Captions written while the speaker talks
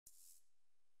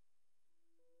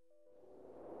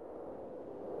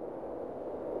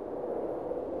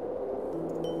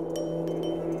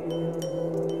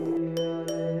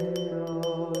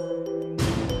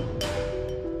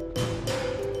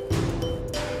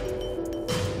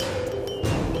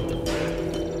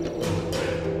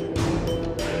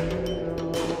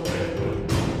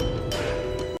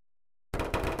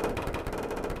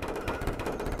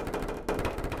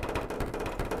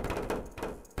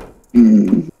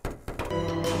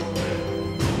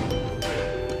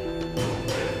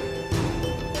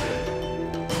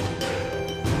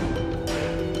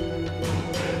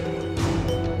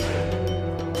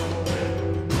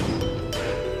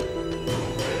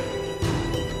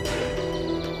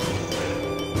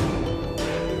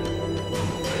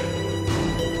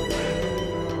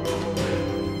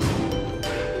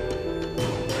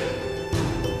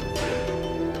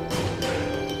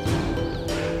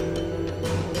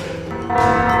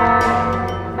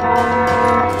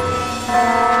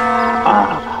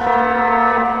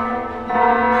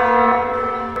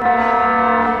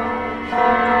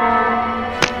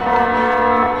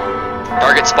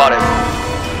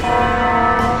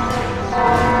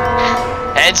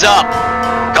Hands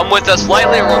up! Come with us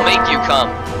lightly or we'll make you come.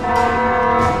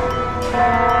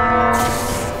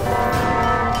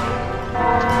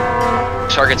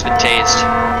 Target's been tased.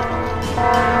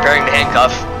 Preparing to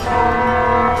handcuff.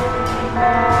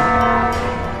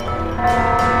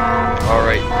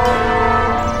 Alright.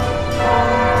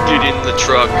 Get in the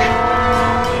truck.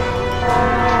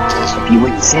 If you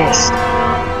insist.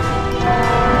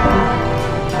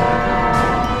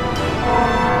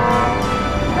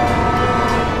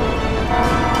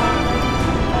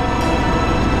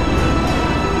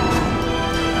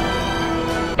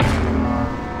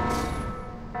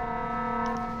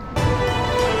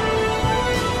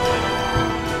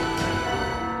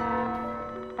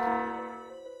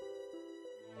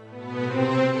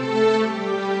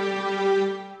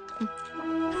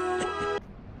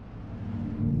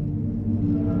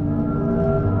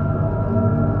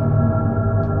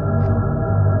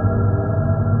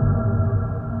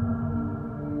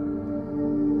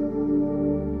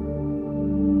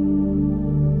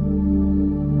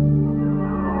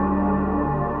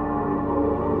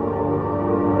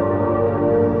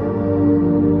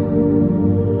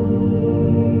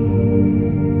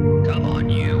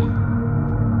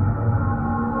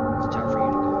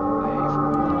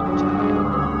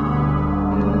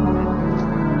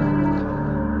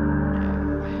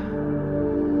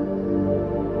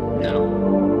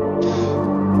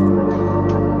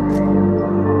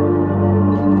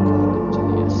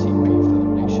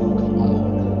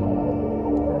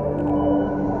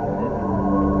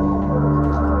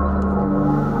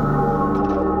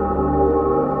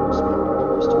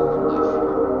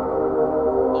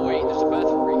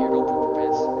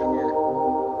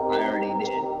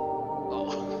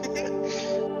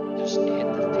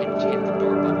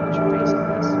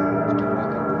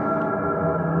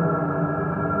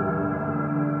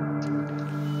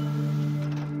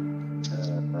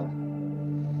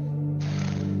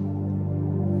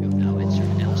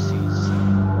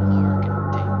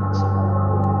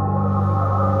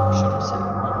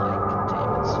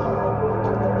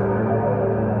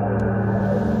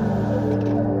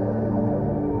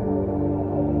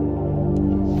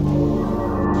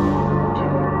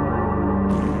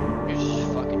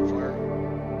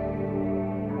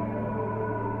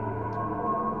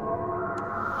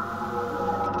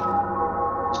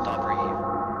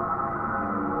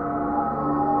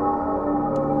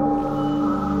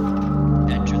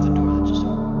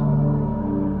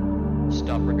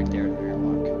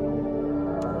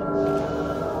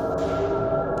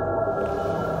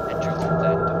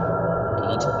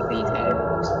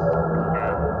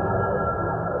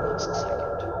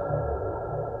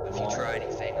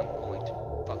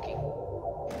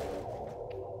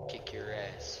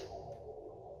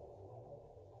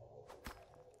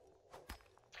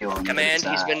 Command,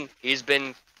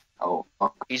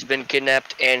 he's been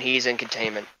kidnapped and he's in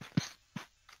containment.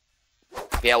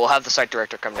 Yeah, we'll have the site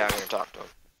director come down here and talk to him.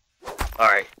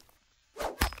 Alright.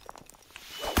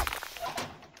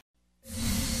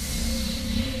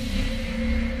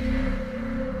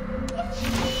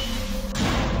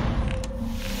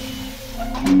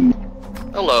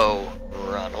 Hello,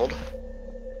 Ronald.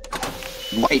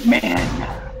 White man.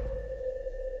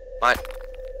 What?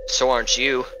 So aren't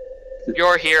you?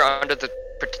 You're here under the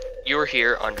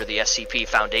SCP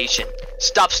Foundation.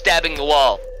 Stop stabbing the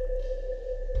wall.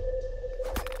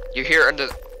 You're here under.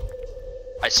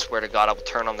 I swear to God, I will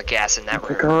turn on the gas in that room.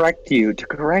 To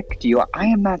correct you, I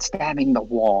am not stabbing the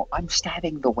wall. I'm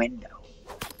stabbing the window.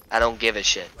 I don't give a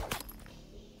shit.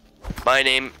 My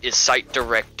name is Site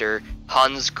Director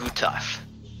Hans Gutaf.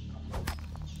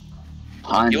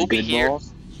 Hans You'll be here.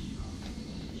 Goodballs?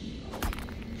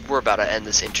 We're about to end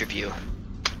this interview.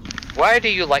 Why do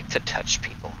you like to touch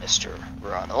people, Mr.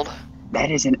 Ronald? That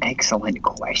is an excellent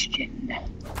question.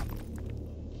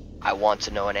 I want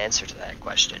to know an answer to that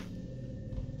question.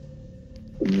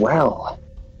 Well,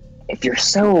 if you're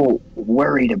so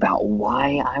worried about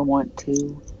why I want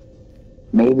to,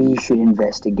 maybe you should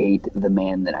investigate the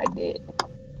man that I did.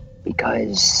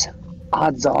 Because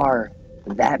odds are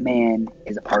that man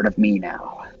is a part of me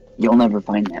now. You'll never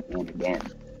find that man again.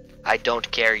 I don't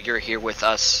care. You're here with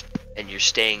us, and you're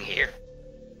staying here.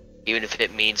 Even if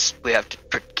it means we have to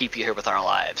keep you here with our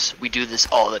lives. We do this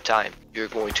all the time. You're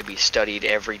going to be studied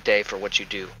every day for what you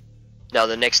do. Now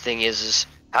the next thing is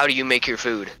how do you make your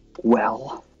food?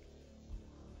 Well,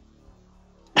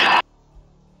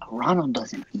 Ronald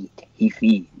doesn't eat. He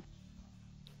feeds.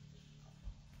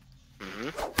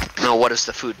 No, what is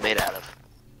the food made out of?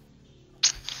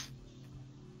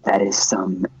 That is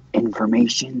some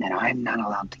information that I'm not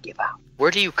allowed to give out. Where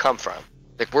do you come from?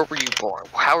 Like, where were you born?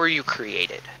 How were you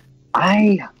created?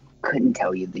 I couldn't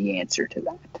tell you the answer to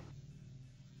that.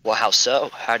 Well, how so?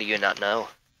 How do you not know?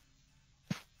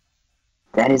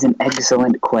 That is an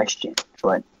excellent question,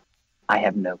 but I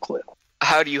have no clue.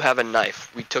 How do you have a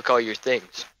knife? We took all your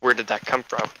things. Where did that come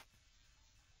from?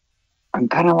 I'm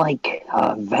kind of like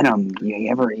Venom.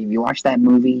 You watch that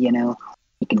movie, you know?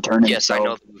 You can turn Yes, himself. I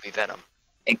know the movie Venom.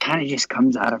 It kind of just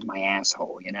comes out of my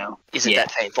asshole, you know? Isn't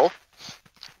that painful?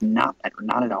 Not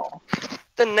at all.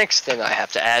 The next thing I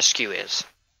have to ask you is,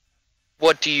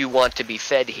 what do you want to be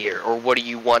fed here, or what do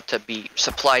you want to be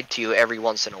supplied to you every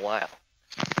once in a while?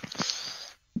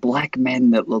 Black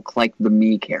men that look like the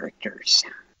me characters.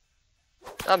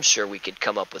 I'm sure we could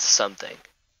come up with something.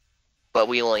 But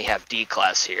we only have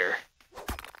D-class here.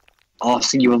 Oh,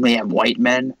 so you only have white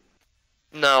men?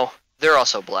 No, they're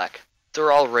also black.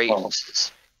 They're all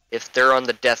races. If they're on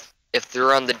the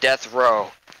death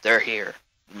row, they're here.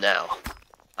 Now,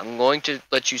 I'm going to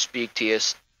let you speak to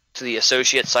the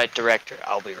associate site director.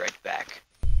 I'll be right back.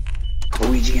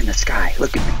 Luigi in the sky,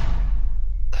 look at me.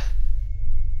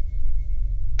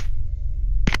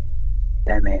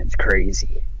 That man's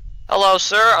crazy. Hello,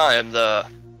 sir. I am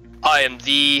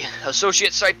the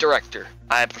associate site director.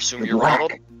 I presume you're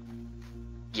Ronald?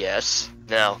 Yes.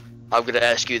 Now, I'm going to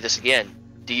ask you this again.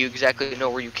 Do you exactly know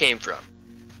where you came from?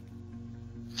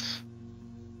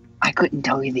 I couldn't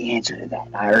tell you the answer to that.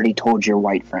 I already told your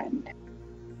white friend.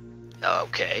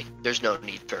 Okay. There's no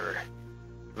need for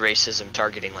racism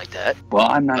targeting like that. Well,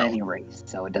 I'm not any race,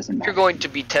 so it doesn't matter. You're going to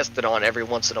be tested on every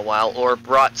once in a while, or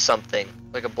brought something,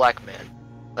 like a black man,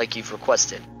 like you've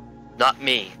requested. Not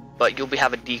me, but you'll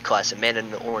have a D-class, a man in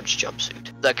an orange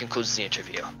jumpsuit. That concludes the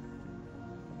interview.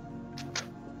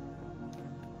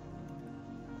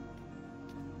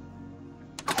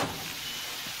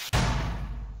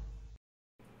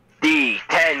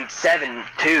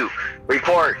 D-1072,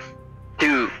 report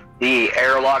to the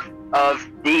airlock of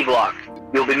D-block.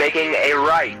 You'll be making a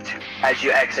right as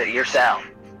you exit your cell.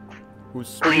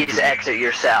 Please exit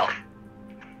your cell.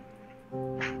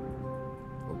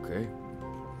 Okay.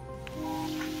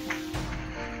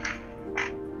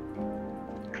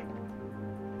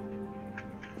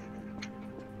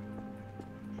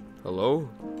 Hello?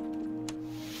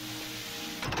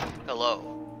 Hello.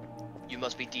 You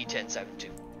must be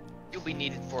D-1072. You'll be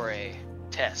needed for a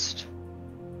test.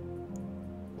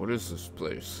 What is this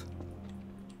place?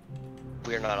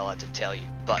 We're not allowed to tell you,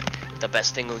 but the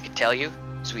best thing we can tell you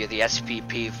is we have the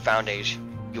SPP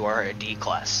Foundation. You are a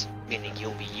D-class, meaning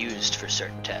you'll be used for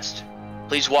certain tests.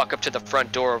 Please walk up to the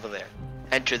front door over there.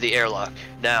 Enter the airlock.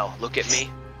 Now, look at me.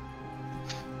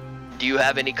 Do you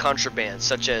have any contraband,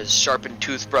 such as sharpened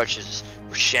toothbrushes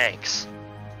or shanks?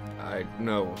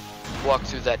 No. Walk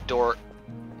through that door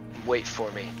and wait for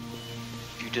me.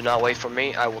 If you do not wait for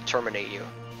me, I will terminate you.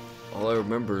 All I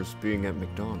remember is being at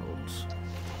McDonald's.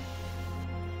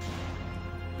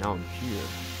 Now I'm here.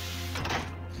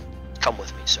 Come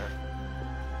with me, sir.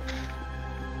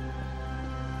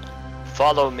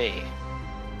 Follow me.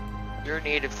 You're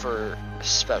needed for a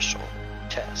special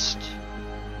test.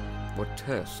 What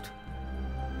test?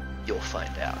 You'll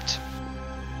find out.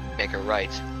 Make a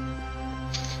right.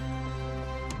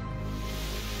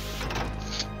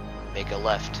 Make a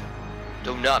left.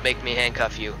 Do not make me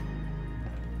handcuff you.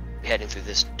 Heading through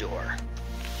this door.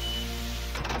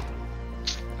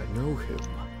 I know him.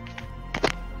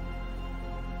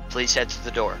 Please head to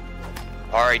the door.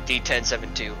 Alright,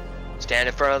 D-1072. Stand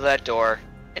in front of that door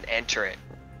and enter it.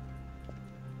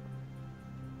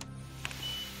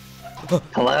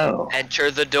 Hello. Enter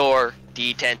the door,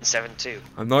 D-1072.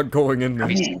 I'm not going in there.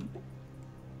 Come in.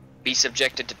 Be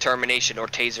subjected to termination or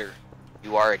taser.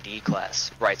 You are a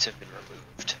D-class. Rights have been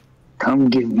removed. Come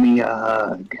give me a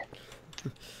hug.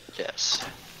 Yes.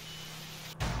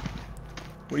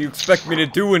 What do you expect me to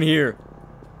do in here?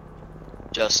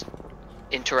 Just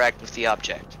interact with the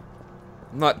object.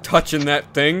 I'm not touching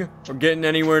that thing or getting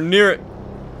anywhere near it.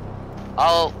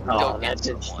 I'll Oh, go get that's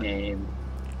a someone. shame.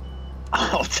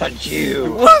 I'll touch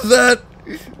you. What is that?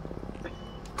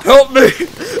 Help me!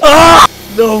 Ah!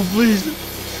 No, please.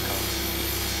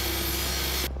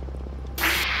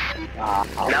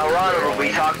 Now, Ronald, we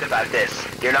talked about this.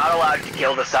 You're not allowed to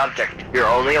kill the subject. You're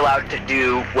only allowed to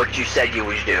do what you said you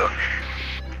would do.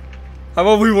 How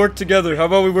about we work together? How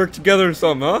about we work together or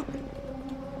something, huh?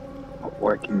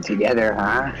 Working together,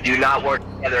 huh? Do not work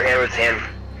together here with him.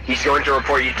 He's going to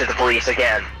report you to the police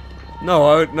again.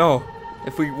 No, no.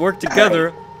 If we work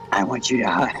together... I want you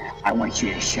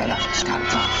to shut up. Stop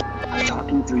talking. I'm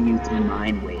talking through you through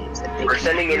mind waves. That they We're can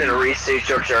sending in hear. a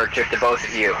researcher to both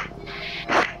of you.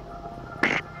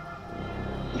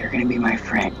 You're gonna be my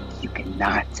friend. You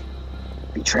cannot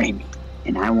betray me,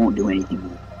 and I won't do anything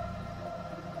more.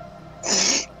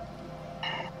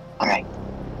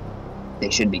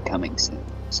 should be coming soon.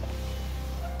 So.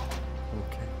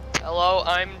 Okay. Hello,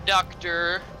 I'm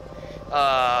Dr.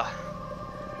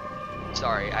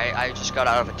 Sorry, I just got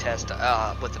out of a test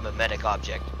with a mimetic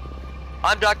object.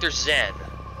 I'm Dr. Zen,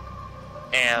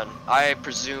 and I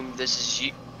presume this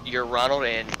is your Ronald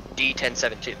and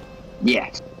D1072.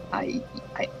 Yes, I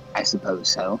suppose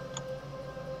so.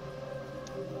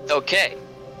 Okay.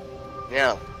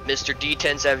 Now, Mr.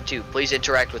 D1072, please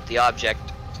interact with the object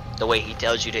the way he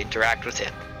tells you to interact with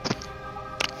him.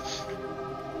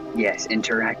 Yes,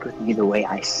 interact with me the way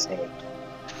I say.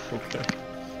 Okay.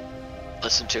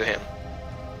 Listen to him.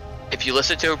 If you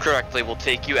listen to him correctly, we'll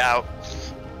take you out,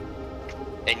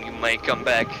 and you might come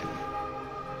back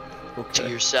to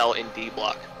your cell in D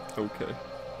block. Okay.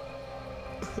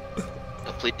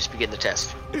 Now please begin the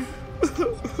test.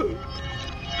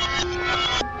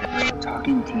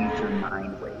 Talking to you through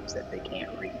mind waves that they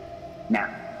can't read. Now,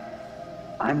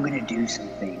 I'm gonna do some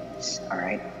things,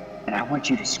 alright? And I want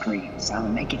you to scream.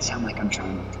 Make it sound like I'm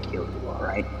trying to kill you,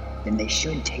 alright? Then they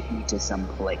should take me to some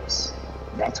place.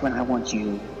 That's when I want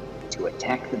you to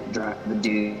attack the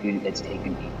dude that's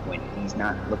taking me when he's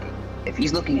not looking. If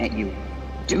he's looking at you,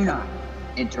 do not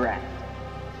interact.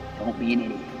 Don't be an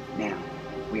idiot. Now,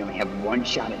 we only have one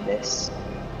shot at this,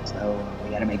 so we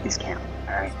gotta make this count,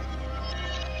 alright?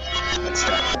 Let's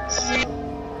start this.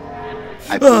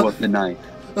 I pull up the knife.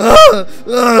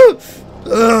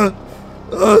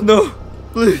 No,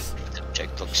 please. The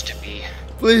object looks to be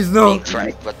Please, no. being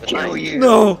threatened with the Kill knife. you.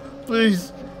 No,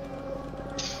 please.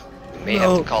 We may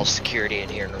have to call security in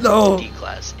here and No. remove the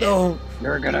D-class. No,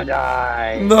 You're gonna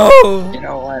die. no, You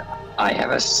know what? I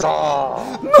have a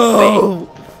saw. no,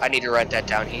 I need to write that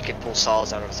down. He can pull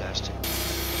saws out of his ass too.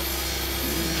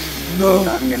 no.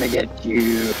 I'm gonna get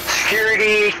you.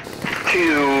 Security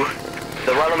to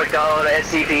the Ronald McDonald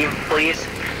SCP, please.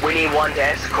 We need one to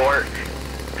escort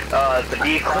the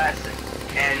D-class,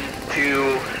 and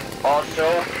to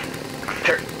also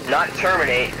not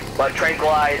terminate, but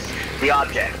tranquilize the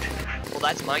object. Well,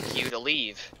 that's my cue to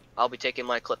leave. I'll be taking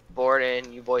my clipboard, and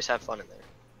you boys have fun in there.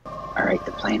 Alright,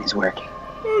 the plan is working.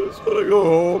 I just want to go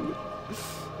home.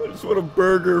 I just want a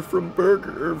burger from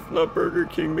not Burger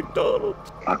King,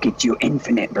 McDonald's. I'll get you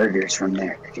infinite burgers from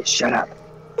there. Just shut up.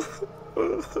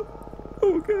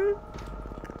 Okay.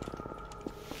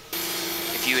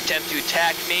 If you attempt to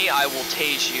attack me, I will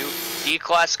tase you.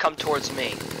 D-class, come towards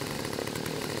me.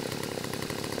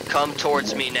 Come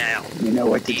towards me now. You know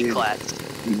what to do. D-class.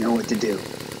 You know what to do.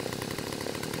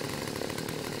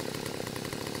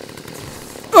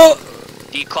 Oh,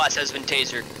 D-class has been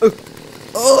tasered.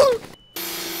 oh.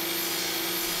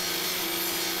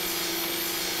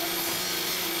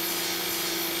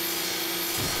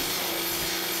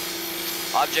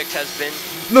 Object has been...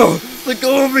 No, let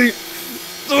go of me.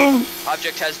 No.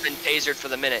 Object has been tasered for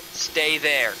the minute. Stay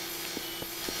there.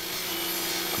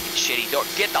 Fucking shitty door.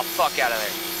 Get the fuck out of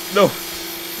there. No.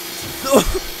 No.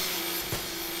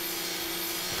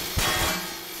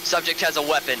 Subject has a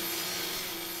weapon.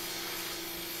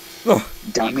 No.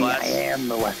 Dummy, D-class. I am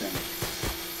the weapon.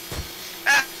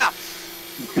 Ah!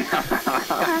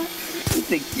 You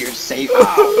think you're safe?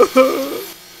 Ow.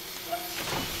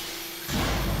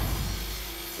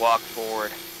 Walk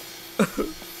forward.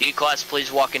 D-class,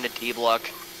 please walk into D-block.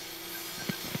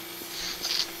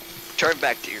 Turn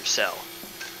back to your cell.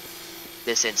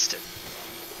 This instant.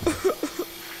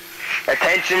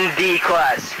 Attention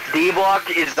D-class. D-block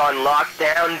is on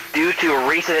lockdown due to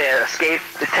recent escape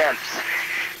attempts.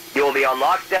 You will be on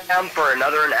lockdown for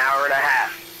another hour and a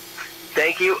half.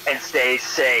 Thank you and stay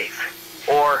safe.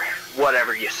 Or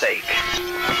whatever you sake.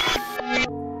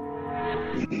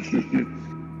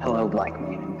 Hello, black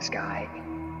man in the sky.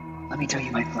 Let me tell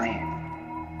you my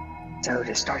plan. So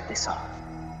to start this off,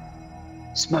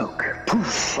 smoke,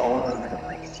 poof, all over the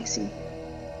place, you see.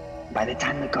 By the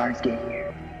time the guards get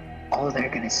here, all they're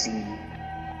gonna see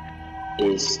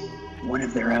is one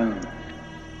of their own,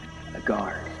 a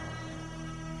guard.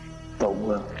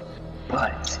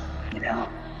 But, you know,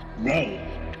 they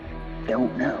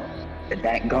don't know that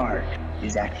that guard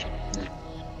is actually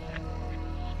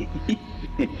me.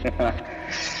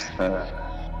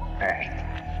 Alright.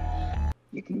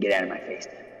 You can get out of my face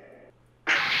then.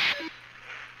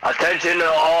 Attention to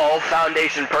all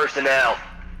Foundation personnel.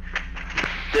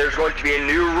 There's going to be a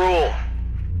new rule.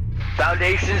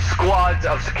 Foundation squads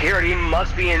of security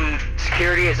must be in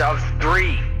securities of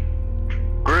 3.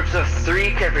 Groups of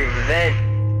 3 can prevent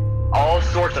all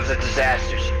sorts of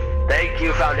disasters. Thank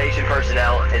you, Foundation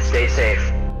personnel, and stay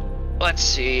safe. Let's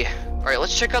see. Alright,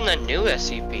 let's check on the new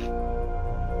SCP.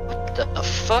 What the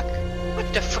fuck?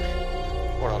 What the fuck?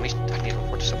 Hold on, I need to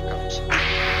report to some cops.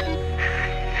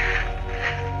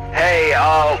 Hey,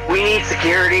 we need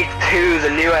security to the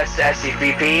new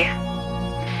SCVP.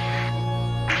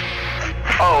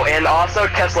 Oh, and also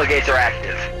Tesla gates are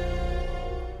active.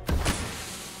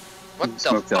 What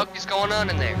the fuck is going on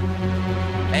in there?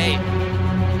 Hey.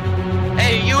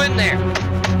 Hey, you in there?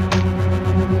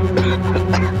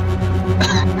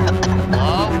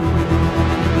 Hello?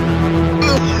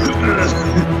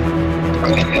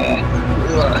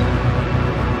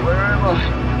 Where am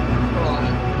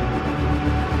I?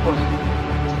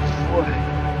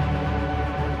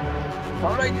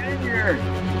 How did I get in here?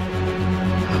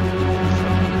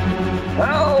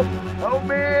 Help! Help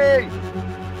me!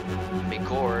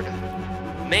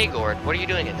 Magord, what are you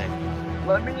doing in there?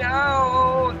 Let me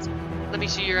out! Let me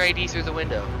see your ID through the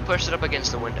window. Push it up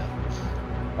against the window.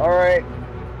 Alright,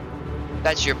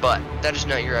 That's your butt. That is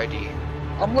not your ID.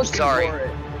 I'm looking Sorry. for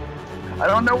it. I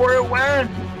don't know where it went.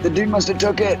 The dude must have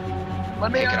took it.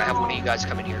 Let me Hey, out. can I have one of you guys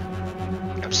come in here?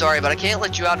 I'm sorry, but I can't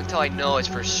let you out until I know it's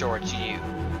for sure it's you.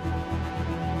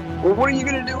 Well, what are you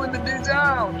gonna do when the dude's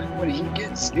out? When he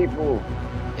gets people?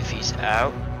 If he's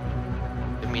out,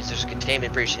 it means there's a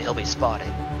containment breach and he'll be spotted.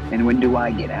 And when do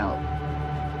I get out?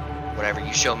 Whenever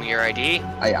you show me your ID,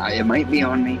 It might be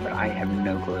on me, but I have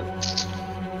no clue.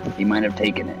 He might have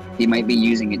taken it. He might be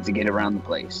using it to get around the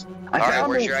place. alright,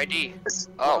 where's your ID?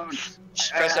 Oh,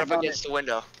 just press it up found against the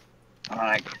window.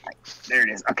 Alright, there it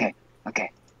is. Okay,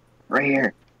 right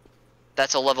here.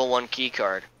 That's a level 1 key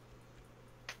card.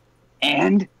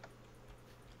 And?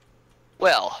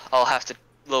 Well, I'll have to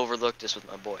overlook this with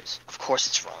my boys. Of course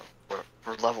it's wrong.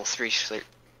 We're level 3,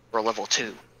 we're level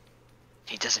 2.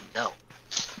 He doesn't know.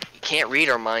 He can't read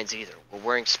our minds either. We're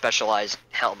wearing specialized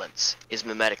helmets. His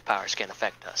mimetic powers can't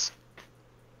affect us.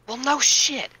 Well, no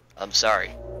shit. I'm sorry.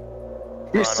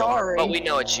 You're Ronald, sorry. but we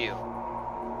know it's you.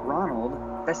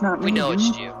 Ronald, that's not me. We know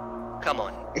it's you. Come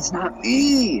on. It's not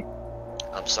me.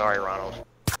 I'm sorry, Ronald.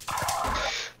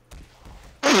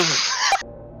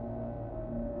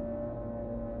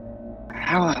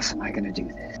 How else am I gonna do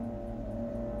this?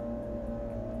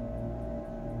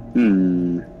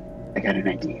 I got an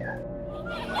idea.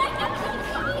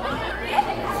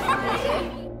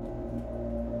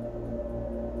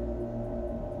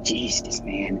 Jesus,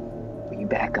 man. Will you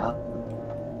back up?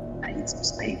 I need some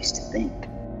space to think.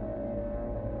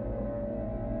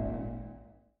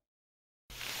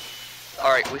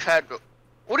 Alright, we've had...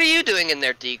 What are you doing in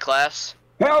there, D-Class?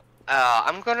 Help!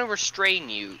 I'm gonna restrain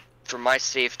you for my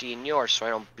safety and yours so I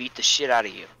don't beat the shit out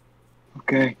of you.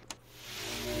 Okay.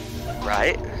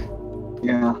 Right?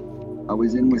 Yeah. I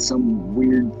was in with some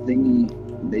weird thingy.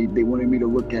 They wanted me to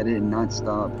look at it and not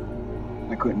stop.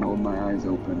 I couldn't hold my eyes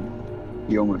open.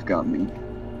 He almost got me.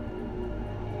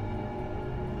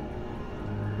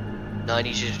 Now I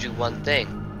need you to do one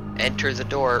thing. Enter the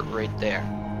door right there.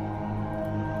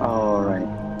 Alright.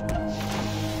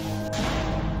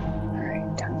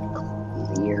 Alright, time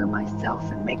to clear myself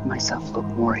and make myself look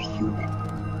more human.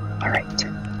 Alright.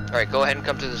 Alright, go ahead and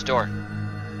come through this door.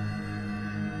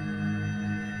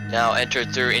 Now enter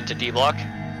through into D block.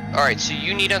 Alright, so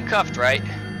you need uncuffed, right?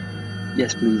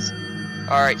 Yes, please.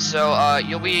 Alright, so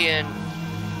you'll be in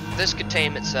this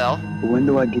containment cell When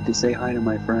do I get to say hi to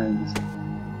my friends?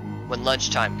 when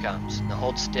lunchtime comes. Now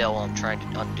hold still while I'm trying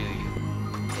to undo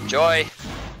you. Enjoy!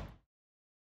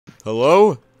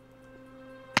 Hello?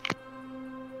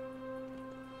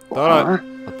 Huh?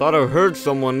 I thought I heard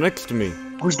someone next to me.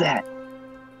 Who's that?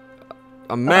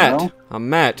 I'm Matt. Hello? I'm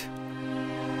Matt.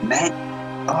 Matt?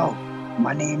 Oh,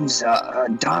 my name's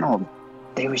Donald.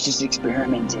 They was just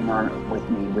experimenting with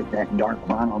me with that dark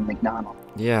Ronald McDonald.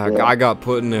 Yeah, Yeah. I got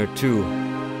put in there too.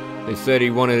 They said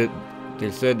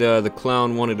the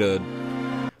clown wanted a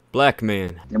black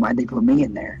man. Then why'd they put me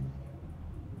in there?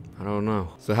 I don't know.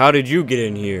 So how did you get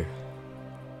in here?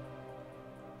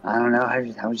 I don't know. I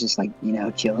was just like,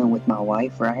 chilling with my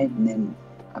wife, right? And then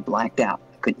I blacked out.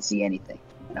 I couldn't see anything.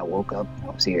 And I woke up. I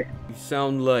was here. You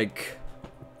sound like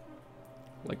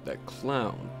that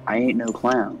clown. I ain't no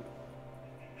clown.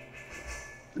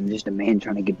 I'm just a man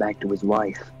trying to get back to his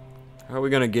wife. How are we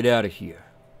gonna get out of here?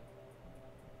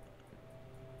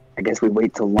 I guess we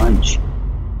wait till lunch.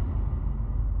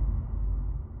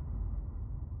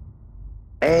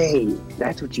 Hey,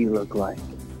 that's what you look like.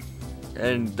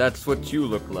 And that's what you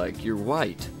look like. You're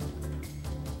white.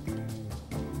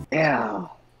 Yeah.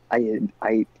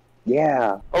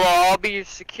 Yeah. Hello, I'll be your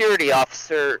security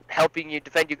officer helping you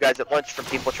defend you guys at lunch from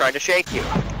people trying to shake you.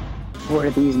 Who are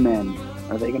these men?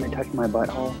 Are they gonna touch my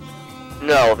butthole?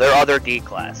 No, they're other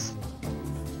D-Class.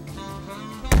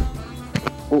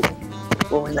 Ooh,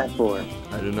 what was that for?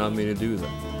 I did not mean to do that.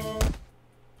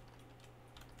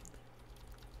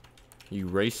 You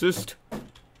racist?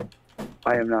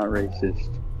 I am not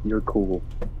racist. You're cool.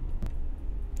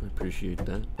 I appreciate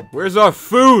that. Where's our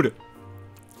food?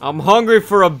 I'm hungry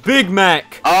for a Big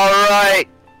Mac. Alright,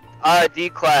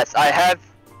 D-Class, I have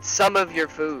some of your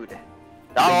food.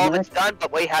 Not all of it's done,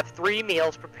 but we have 3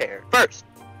 meals prepared. First,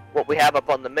 what we have up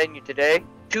on the menu today,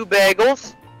 2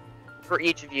 bagels for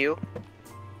each of you.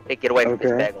 Hey, get away from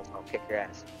these bagels, I'll kick your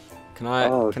ass. Can I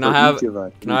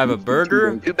have a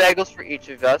burger? 2 bagels for each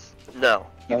of us. No,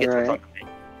 you get what's on the menu.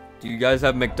 Do you guys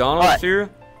have McDonald's here?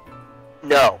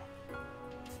 No.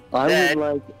 I Then,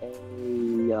 would like a.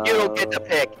 you don't get to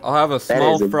pick. I'll have a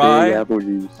small fry.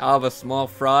 I'll have a small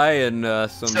fry and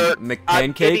some McPancakes.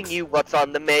 I'm giving you what's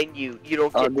on the menu. You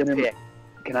don't get to pick.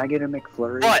 Can I get a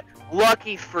McFlurry? But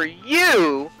lucky for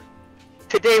you,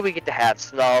 today we get to have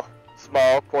small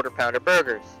quarter-pounder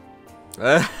burgers.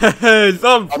 Hey,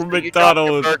 something from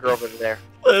McDonald's. Burger over there.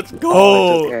 Let's go.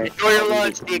 Oh, okay. Enjoy your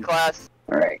lunch, D-Class.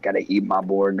 All right, gotta eat my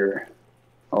burger.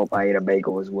 Hope I ate a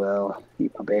bagel as well.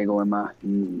 Eat my bagel in my.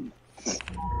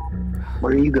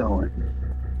 Where are you going?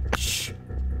 Shh.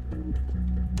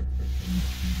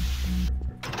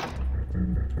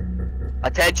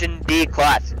 Attention,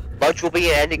 D-Class. Lunch will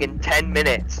be ending in 10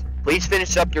 minutes. Please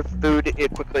finish up your food as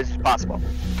quickly as possible.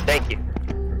 Thank you.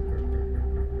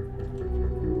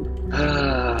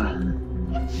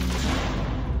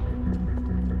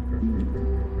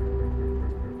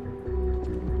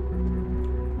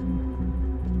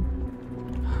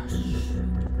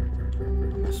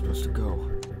 Where am I supposed to go?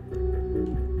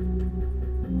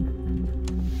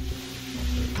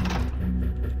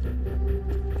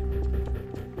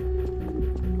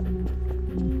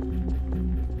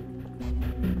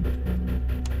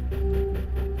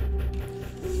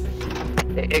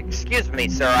 Excuse me,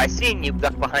 sir. I seen you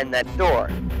duck behind that door.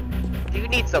 Do you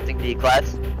need something,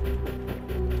 D-Class?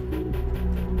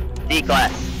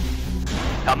 D-Class.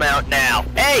 Come out now.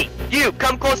 Hey, you!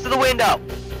 Come close to the window!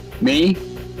 Me?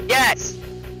 Yes!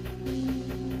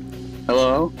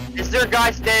 Hello? Is there a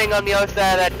guy standing on the other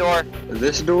side of that door?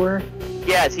 This door?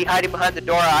 Yeah, is he hiding behind the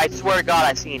door? I swear to God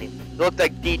I seen him. He looked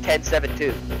like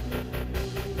D1072.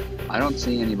 I don't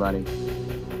see anybody.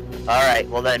 Alright,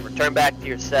 well then, return back to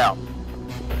your cell.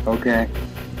 Okay.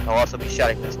 I'll also be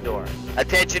shutting this door.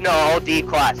 Attention all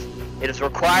D-Class. It is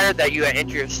required that you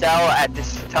enter your cell at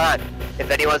this time. If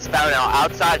anyone's found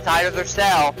outside of their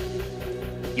cell,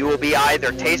 you will be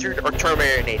either tasered or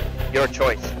terminated. Your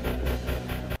choice.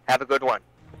 Have a good one.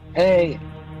 Hey,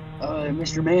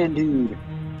 Mr. Man Dude.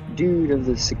 Dude of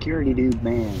the security dude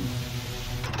man.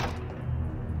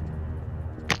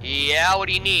 Yeah, what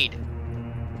do you need?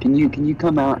 Can you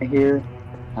come out here?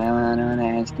 I want to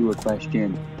ask you a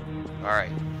question.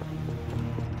 Alright.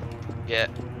 Yeah,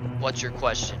 what's your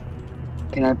question?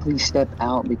 Can I please step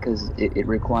out because it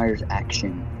requires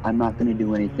action? I'm not going to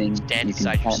do anything. Stand you can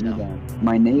inside pat me your cell. down.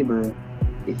 My neighbor,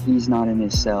 he's not in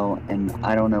his cell, and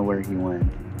I don't know where he went.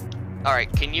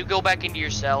 Alright, can you go back into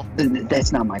your cell?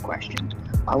 That's not my question.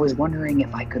 I was wondering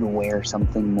if I could wear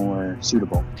something more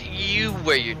suitable. You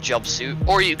wear your jumpsuit,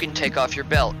 or you can take off your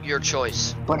belt. Your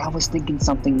choice. But I was thinking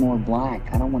something more black.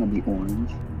 I don't want to be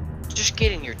orange. Just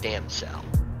get in your damn cell.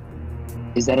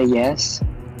 Is that a yes?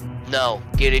 No,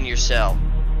 get in your cell.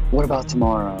 What about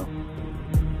tomorrow?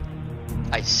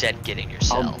 I said get in your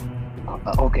cell.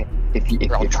 Okay. If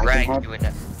I'll I drag can have... you in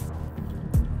it.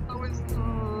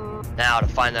 Now to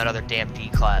find that other damn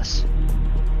D-Class.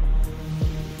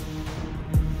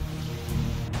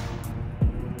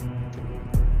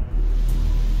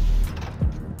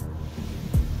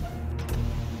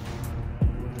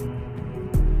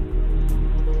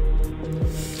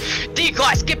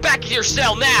 D-Class, get back in your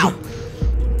cell now!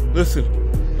 Listen.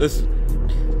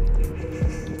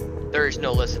 There is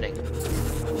no listening.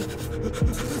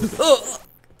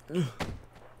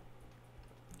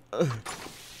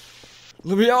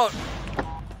 Let me out.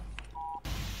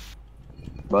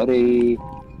 Buddy.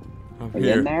 I'm Are you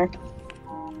here. in there?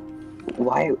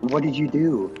 Why? What did you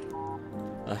do?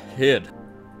 I hid.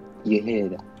 You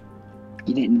hid.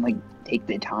 You didn't, like, take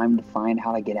the time to find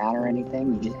how to get out or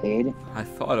anything? You just hid? I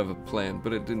thought of a plan,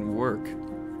 but it didn't work.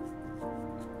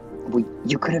 Well,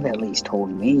 you could have at least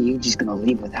told me. You just gonna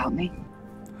leave without me?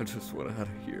 I just want out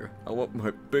of here. I want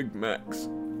my Big Macs.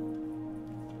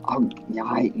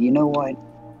 Yeah, you know what?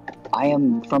 I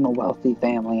am from a wealthy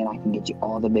family and I can get you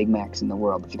all the Big Macs in the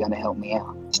world, but you gotta help me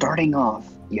out. Starting off,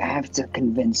 you have to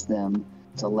convince them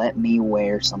to let me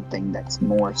wear something that's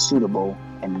more suitable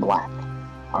and black.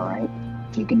 Alright?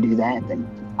 If you can do that, then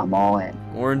I'm all in.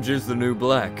 Orange is the new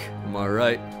black. Am I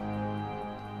right?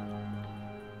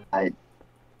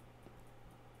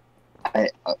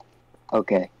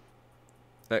 Okay.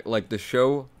 Like the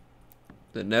show?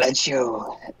 That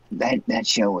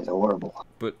show was horrible.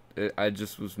 But I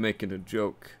just was making a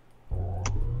joke.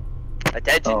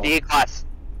 Attention, D class.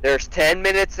 There's 10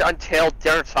 minutes until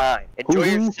dinner time. Enjoy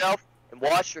yourself and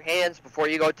wash your hands before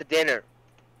you go to dinner.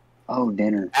 Oh,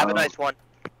 dinner. Have a nice one.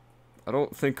 I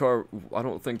don't think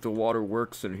the water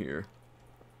works in here.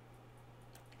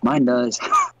 Mine does.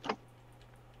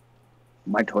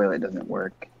 My toilet doesn't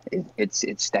work. It's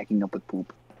stacking up with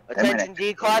poop. Attention,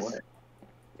 D class.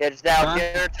 It is now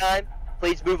dinner time.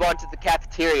 Please move on to the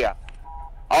cafeteria.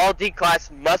 All D class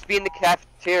must be in the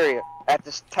cafeteria at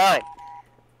this time.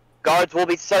 Guards will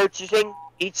be searching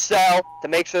each cell to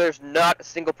make sure there's not a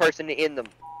single person in them.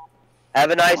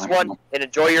 Have a nice one and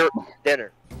enjoy your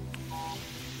dinner.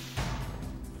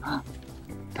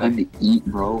 Time to eat,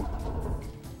 bro.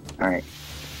 Alright.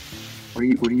 What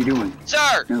are you doing?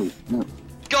 Sir! No.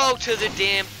 Go to the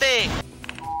damn thing!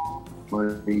 Where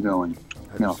are you going?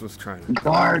 I just was trying to...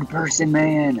 Guard person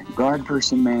man! Guard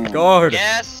person man! Guard!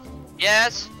 Yes?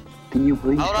 Can you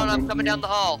please Hold on, I'm in coming here? down the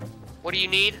hall. What do you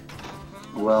need?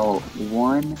 Well,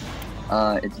 one,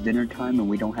 it's dinner time and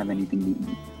we don't have anything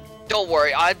to eat. Don't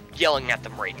worry, I'm yelling at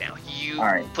them right now. You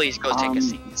please go take a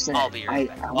seat. So I'll be right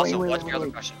back. Also, what's your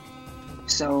other question?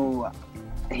 So,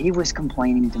 he was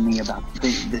complaining to me about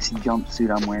this jumpsuit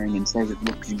I'm wearing and says it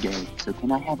looks gay. So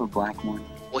can I have a black one?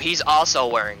 Well, he's also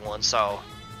wearing one, so...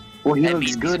 Well, he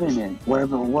looks good in it.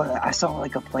 What? I saw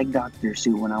like a plague doctor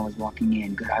suit when I was walking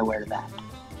in. Could I wear that?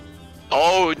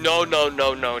 Oh, no.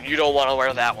 You don't want to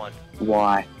wear that one.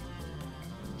 Why?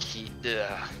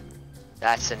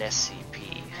 That's an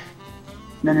SCP.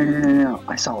 No.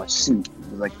 I saw a suit.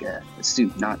 It was like a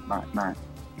suit, not,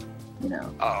 you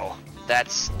know. Oh,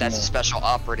 that's a special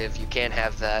operative. You can't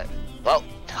have that. Well,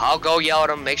 I'll go yell at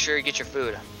him. Make sure you get your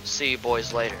food. See you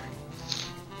boys later.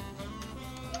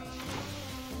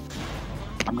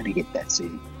 I'm gonna get that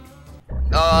suit.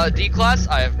 D-Class,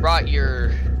 I have brought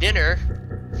your dinner.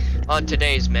 On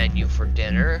today's menu for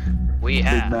dinner, we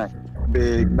have...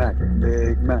 Big Mac.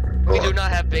 We do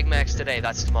not have Big Macs today,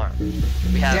 that's tomorrow.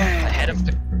 We have a head of...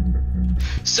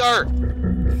 Sir!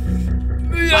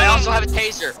 I also have a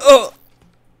taser.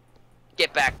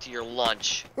 Get back to your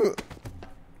lunch.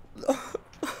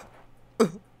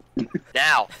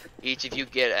 Now, each of you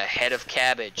get a head of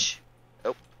cabbage.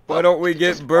 Why don't we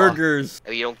get burgers?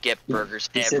 You don't get burgers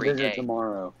He every said day.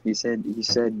 Tomorrow. He said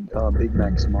Big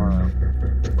Mac tomorrow.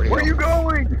 Where are you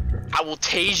going? I will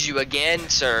tase you again,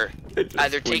 sir.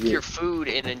 Either take your food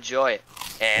and enjoy it.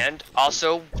 And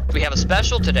also, we have a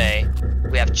special today.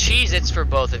 We have Cheez-Its for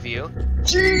both of you.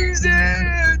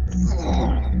 Cheez-Its!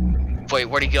 Wait,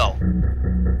 where'd he go?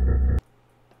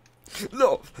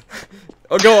 No.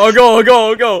 I'll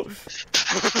go.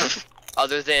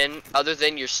 Other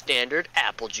than your standard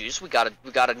apple juice, we got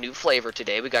a new flavor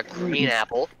today. We got green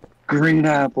apple. Green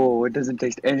apple. It doesn't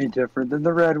taste any different than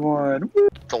the red one.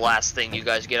 The last thing you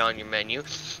guys get on your menu,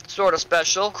 sort of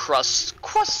special,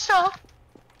 croissant.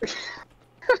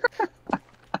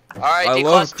 All right,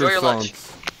 D-Class, enjoy your lunch.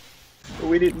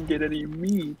 We didn't get any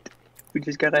meat. We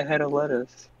just got a head of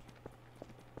lettuce.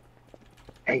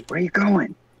 Hey, where are you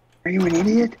going? Are you an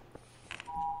idiot?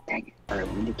 Dang it! All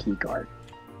right, we need a key card.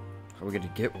 How are we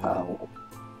gonna get one? Oh,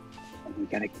 we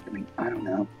gotta. I don't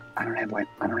know. I don't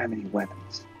have any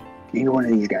weapons. Maybe one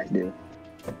of these guys do.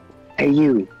 Hey,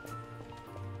 you.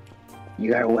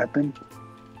 You got a weapon?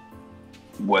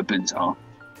 Weapons, huh?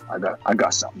 I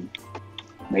got something.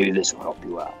 Maybe this will help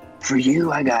you out. For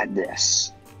you, I got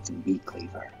this. It's a meat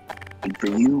cleaver. And for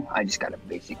you, I just got a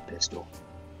basic pistol.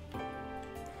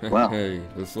 Well, hey,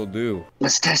 this'll do.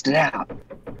 Let's test it out.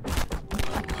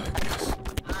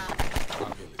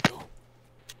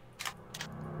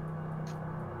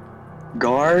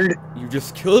 Guard. You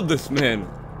just killed this man.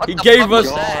 What He the gave fuck us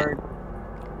was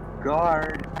that?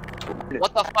 Guard.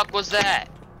 What the fuck was that?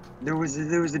 There was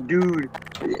a dude.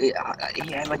 He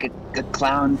had like a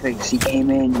clown face. He came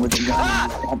in with a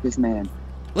gun and stabbed this man.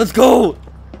 Let's go.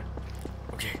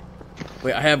 Okay.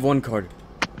 Wait, I have one card.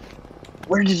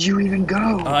 Where did you even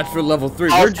go? That's for level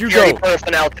 3. All Where'd you security go?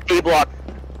 personnel to D block.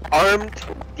 Armed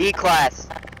D-Class.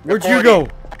 Where'd you go?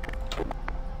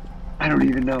 I don't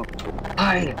even know.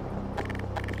 Hide.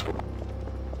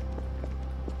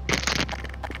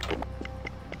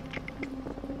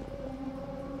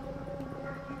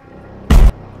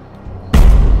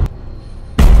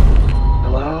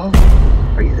 Hello?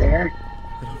 Are you there?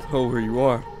 I don't know where you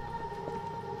are.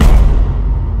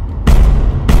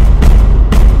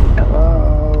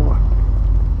 Hello?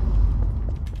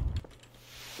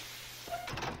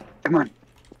 Come on.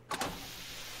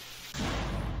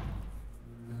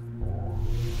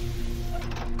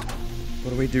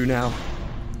 What do we do now?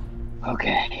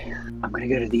 Okay, I'm gonna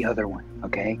go to the other one,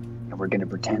 okay? And we're gonna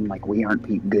pretend like we aren't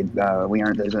good, we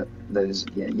aren't those,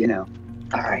 yeah, you know.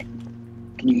 Alright,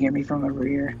 can you hear me from over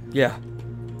here? Yeah.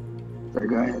 They're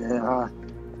going,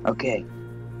 okay.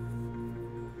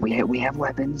 We have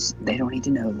weapons, they don't need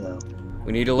to know though.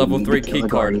 We need a level 3 key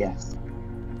card. Yes.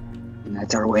 And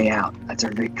that's our way out, that's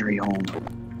our victory home.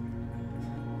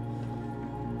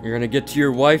 You're gonna get to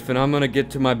your wife, and I'm gonna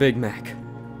get to my Big Mac.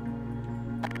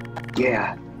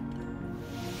 Yeah.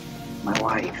 My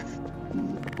wife.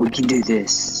 We can do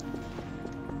this.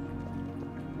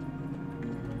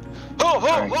 Ho!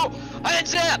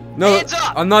 Hands up! No, Hands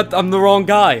up! I'm the wrong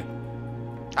guy.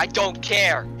 I don't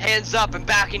care. Hands up and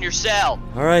back in your cell.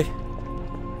 Alright.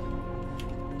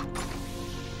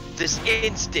 This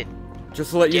instant.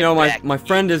 Just to let you Get know, back. my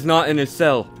friend is not in his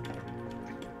cell.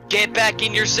 Get back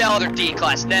in your cell, other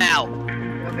D-class, now!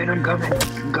 I'm coming.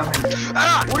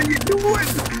 Ah! What are you doing?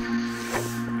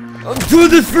 I'm doing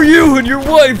this for you and your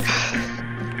wife!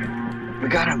 We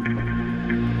got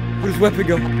him. Where's his weapon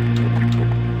go?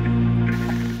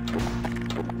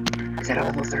 Is that a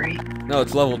level 3? No,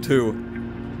 it's level 2.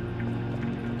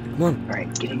 Come on.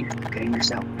 Alright, get in your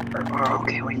cell.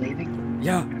 Okay, are we leaving?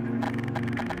 Yeah.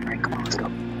 Alright, come on, let's go.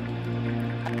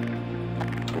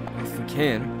 If we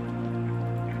can.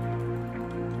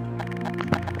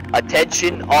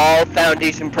 Attention all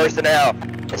Foundation personnel.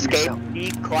 Escape cell.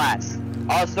 D-class.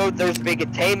 Also, there's been a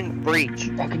containment breach.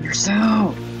 Back in your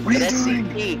cell. What are you doing?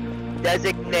 SCP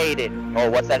designated. Oh,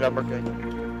 what's that number good?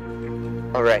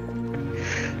 Alright.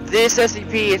 This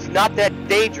SCP is not that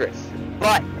dangerous,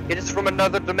 but it is from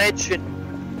another dimension.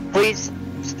 Please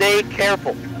stay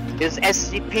careful. It is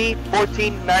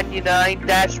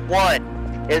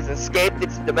SCP-1499-1. It has escaped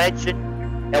its dimension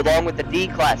along with the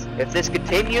D-class. If this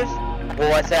continues,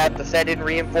 we'll have to send in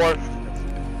reinforcements.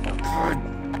 How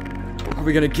are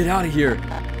we gonna get out of here?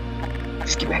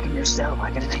 Just get back in your cell.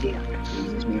 I got an idea.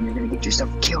 Jesus, man, you're gonna get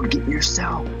yourself killed. Get in your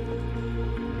cell.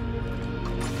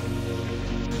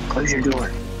 Close your door.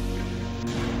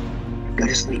 Go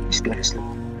to sleep. Just go to sleep.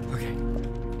 Okay.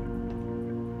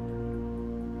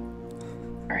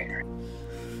 Alright.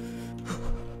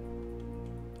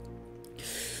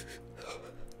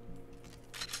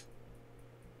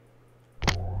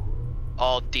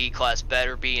 All D-class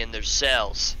better be in their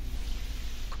cells.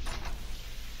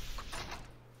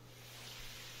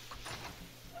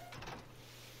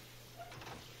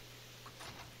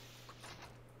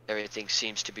 Everything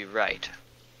seems to be right.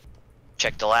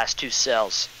 Check the last 2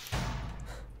 cells.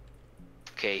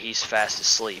 Okay, he's fast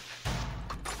asleep.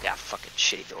 Yeah, fucking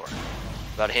shitty door.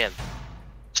 What about him?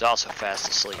 He's also fast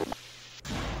asleep.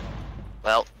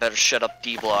 Well, better shut up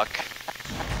D-block.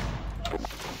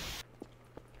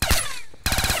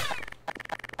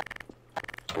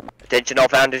 Attention all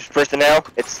Foundation personnel,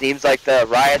 it seems like the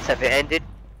riots have ended,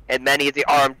 and many of the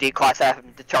armed D-class have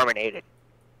been terminated.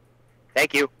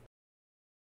 Thank you.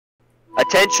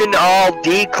 Attention all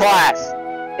D-class,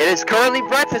 it is currently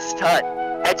breakfast time.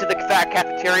 Head to the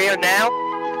cafeteria now,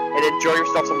 and enjoy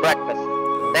yourself some breakfast.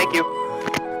 Thank you.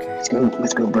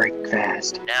 Let's go break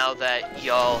fast. Now that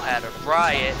y'all had a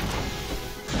riot,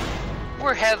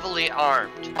 we're heavily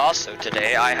armed. Also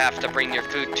today, I have to bring your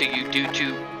food to you due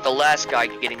to the last guy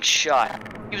getting shot.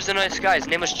 He was a nice guy, his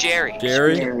name was Jerry.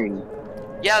 Jerry?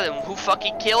 Yeah, then who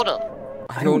fucking killed him?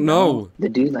 I don't know. The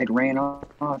dude like ran off.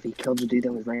 He killed the dude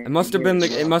that was right. It must have been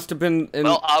in...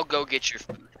 Well, I'll go get your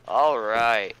food.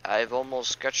 Alright, I've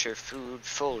almost got your food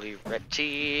fully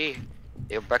ready.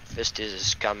 Your breakfast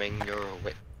is coming your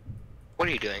way. What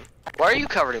are you doing? Why are you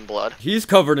covered in blood? He's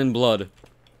covered in blood.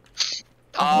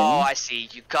 Oh, I see.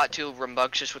 You got too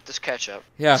rambunctious with this ketchup.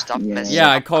 Yeah. Stop messing Yeah,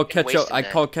 up. I call Fucking ketchup. wasting I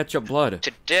that. call ketchup blood.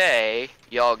 Today,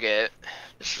 y'all get.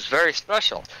 This is very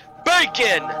special.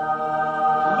 Bacon.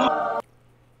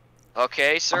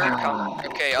 Okay, sir. Come.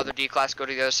 Okay, other D class, go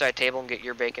to the other side table and get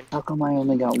your bacon. How come I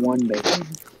only got 1 bacon?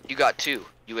 You got 2.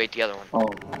 You ate the other one. Oh,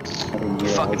 I didn't You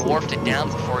realize fucking it. warped it down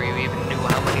before you even knew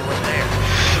how many was there.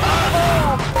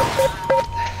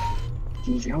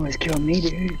 Jeez, you almost killed me,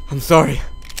 dude. I'm sorry.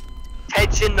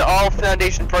 Attention to all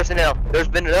Foundation personnel. There's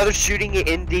been another shooting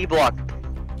in D block.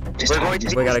 Just We're going to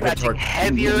be We gotta get to our,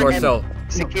 heavier to our and cell.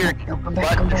 security. No, come But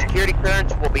back, come the back. security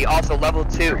clearance will be also level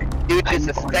 2 due to I'm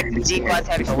suspected be scared. D-class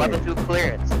having Be a level scared. 2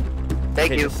 clearance.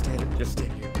 Thank Okay, you. Just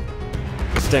stand here.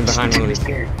 Just stand behind one of these.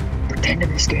 Scared. Pretend to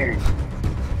be scared.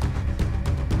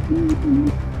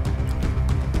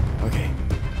 Okay.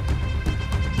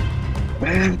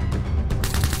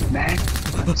 Man,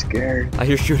 I'm scared. I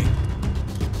hear shooting.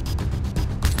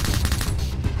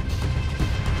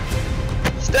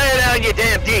 Stay down, you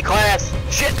damn D-class.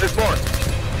 Shit, there's more. I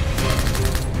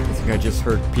think I just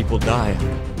heard people die.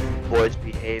 boys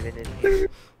behaving in here?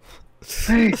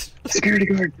 Hey, security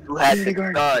guard. Who had the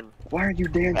Security guard. gun? Why are you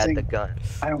Who had dancing? the gun?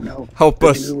 I don't know. Help The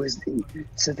us. dude was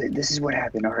this is what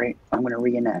happened. All right, I'm gonna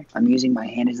reenact. I'm using my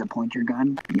hand as a pointer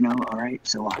gun. You know. All right.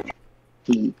 So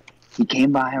he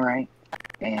came by, right,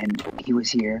 and he was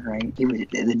here, right.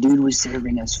 The dude was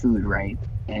serving us food, right,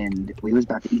 and we was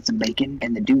about to eat some bacon,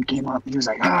 and the dude came up. He was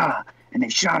like, ah, and they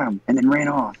shot him, and then ran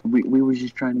off. We were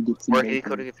just trying to get some Or he bacon.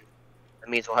 could have. That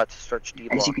means we'll have to search D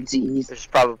As block. you can see, There's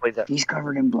probably the. he's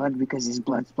covered in blood because his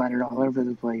blood splattered all over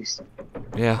the place.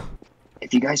 Yeah.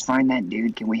 If you guys find that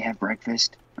dude, can we have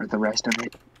breakfast or the rest of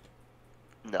it?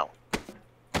 No.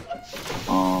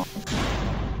 Oh,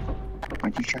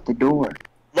 why'd you shut the door?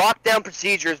 Lockdown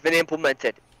procedure has been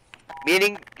implemented,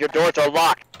 meaning your doors are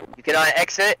locked. You cannot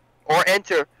exit or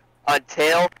enter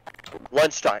until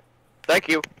lunchtime. Thank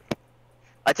you.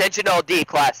 Attention all D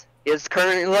class. It is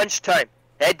currently lunchtime.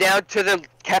 Head down to the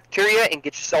cafeteria and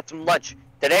get yourself some lunch.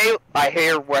 Today, I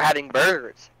hear we're having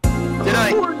burgers.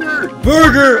 Tonight.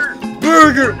 Burger!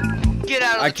 Burger! Get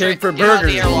out of the I came train. for Get out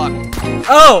of the burgers. airlock.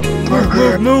 Oh!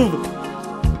 Burger. Move!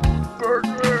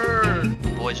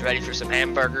 Boys ready for some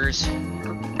hamburgers?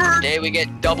 Today we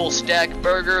get double stack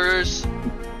burgers.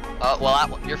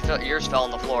 Well, yours fell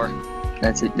on the floor.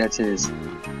 That's it. That's his.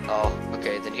 Oh,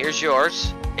 okay. Then here's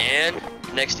yours. And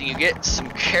next thing you get, some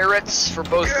carrots for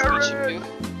both of each of you.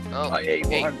 Oh, I ate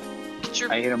one. Get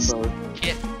your I ate them both.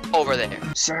 Get over there.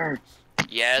 Sir,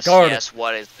 Yes, Guard. yes.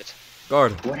 What is it?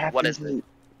 Guard. what happened What is to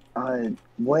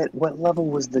what level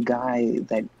was the guy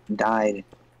that died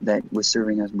that was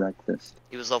serving us breakfast?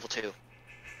 He was level 2.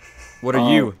 What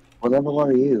are you? What level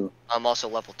are you? I'm also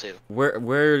level 2.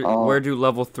 Where do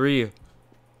level 3?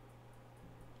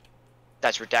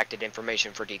 That's redacted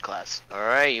information for D class. All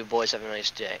right, you boys have a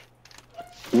nice day.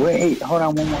 Wait, hold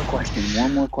on. One more question.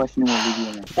 One more question, and we'll leave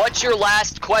you alone. What's your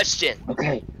last question?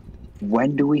 Okay.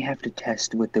 When do we have to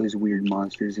test with those weird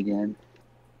monsters again?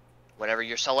 Whenever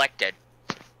you're selected.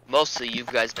 Mostly, you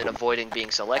guys been avoiding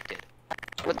being selected,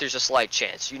 but there's a slight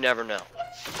chance. You never know.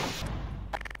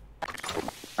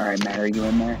 All right, Matt, are you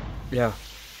in there? Yeah.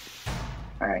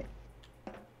 All right.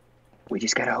 We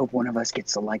just gotta hope one of us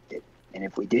gets selected, and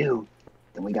if we do,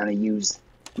 then we gotta use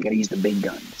the big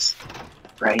guns,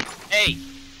 right? Hey,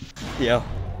 Yeah.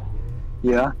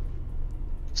 Yeah.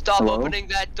 stop Hello? opening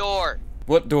that door,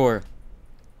 What door?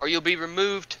 or you'll be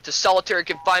removed to solitary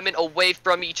confinement away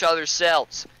from each other's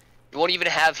cells. You won't even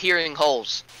have hearing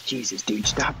holes. Jesus, dude,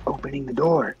 stop opening the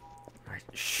door. Alright,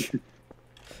 shh.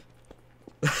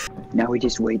 Now we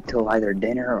just wait till either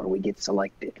dinner or we get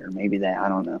selected, or maybe that. I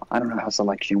don't know. I don't know how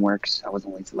selection works. I was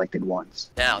only selected once.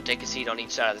 Now, take a seat on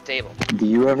each side of the table. Do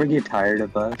you ever get tired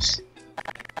of us?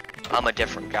 I'm a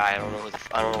different guy. I don't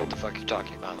know what the fuck you're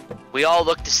talking about. We all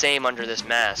look the same under this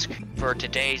mask. For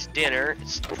today's dinner,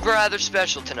 it's rather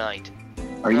special tonight.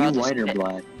 Are you Rather white or spe-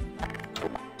 black?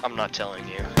 I'm not telling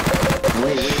you.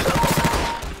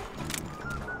 Wait.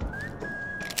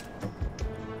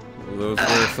 Those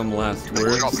were some last Drop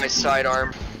words. my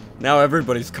sidearm. Now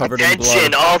everybody's covered in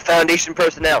Attention, blood. all Foundation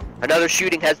personnel. Another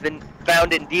shooting has been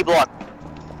found in D block.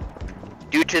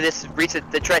 Due to this recent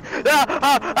trend.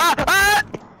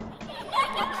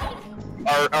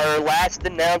 Our last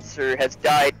announcer has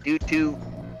died due to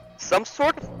some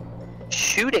sort of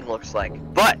shooting, looks like.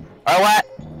 But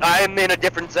I'm in a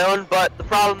different zone. But the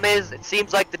problem is, it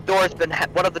seems like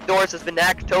one of the doors has been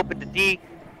hacked open to D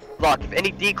block. If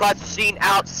any D class is seen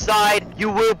outside, you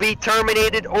will be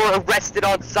terminated or arrested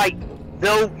on sight.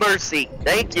 No mercy.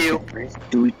 Thank you.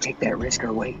 Do we take that risk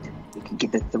or wait? We could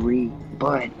get the 3,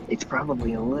 but it's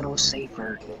probably a little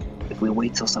safer if we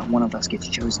wait till one of us gets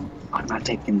chosen. I'm not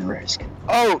taking the risk.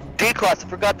 Oh, D class, I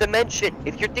forgot to mention.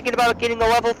 If you're thinking about getting a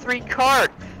level 3 card,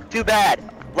 too bad.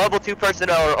 Level 2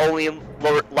 personnel are only in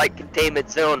lower light containment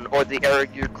zone or the area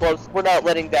you're close. We're not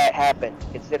letting that happen,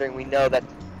 considering we know that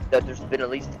there's been at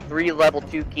least 3 level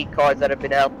 2 key cards that have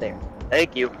been out there.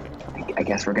 Thank you. I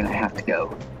guess we're gonna have to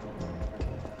go.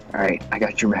 Alright, I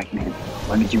got your rack, man.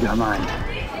 Let me you got mine.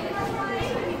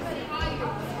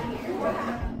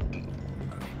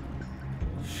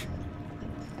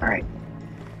 Alright.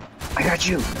 I got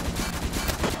you.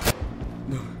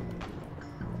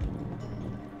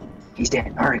 He's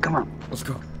dead. Alright, come on. Let's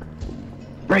go.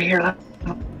 Right here,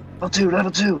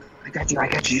 level 2. I got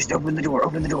you. Just open the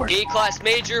door. D class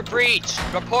major breach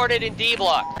reported in D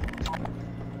block.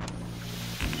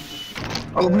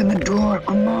 Open the door,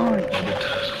 come on.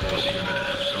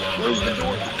 Close the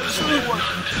door.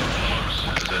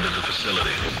 Extended the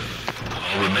facility.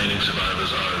 All remaining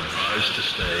survivors are advised to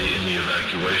stay in the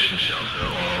evacuation shelter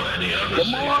or any other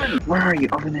Come on. Where are you?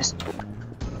 Open this.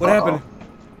 What happened?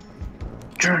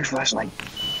 Turn on your flashlight.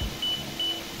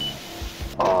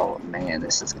 Oh man,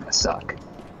 this is gonna suck.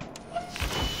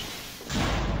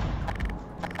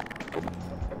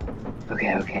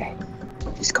 Okay, okay.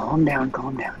 Just calm down,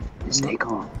 calm down. Just stay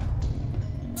calm.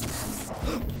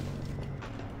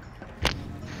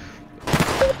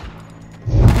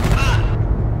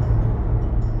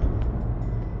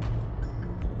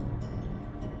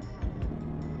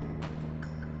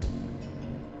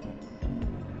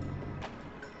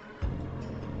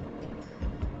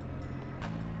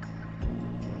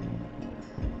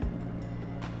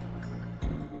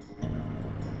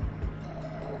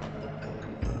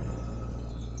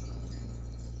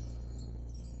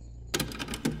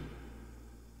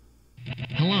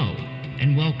 Hello,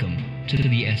 and welcome to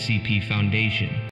the SCP Foundation.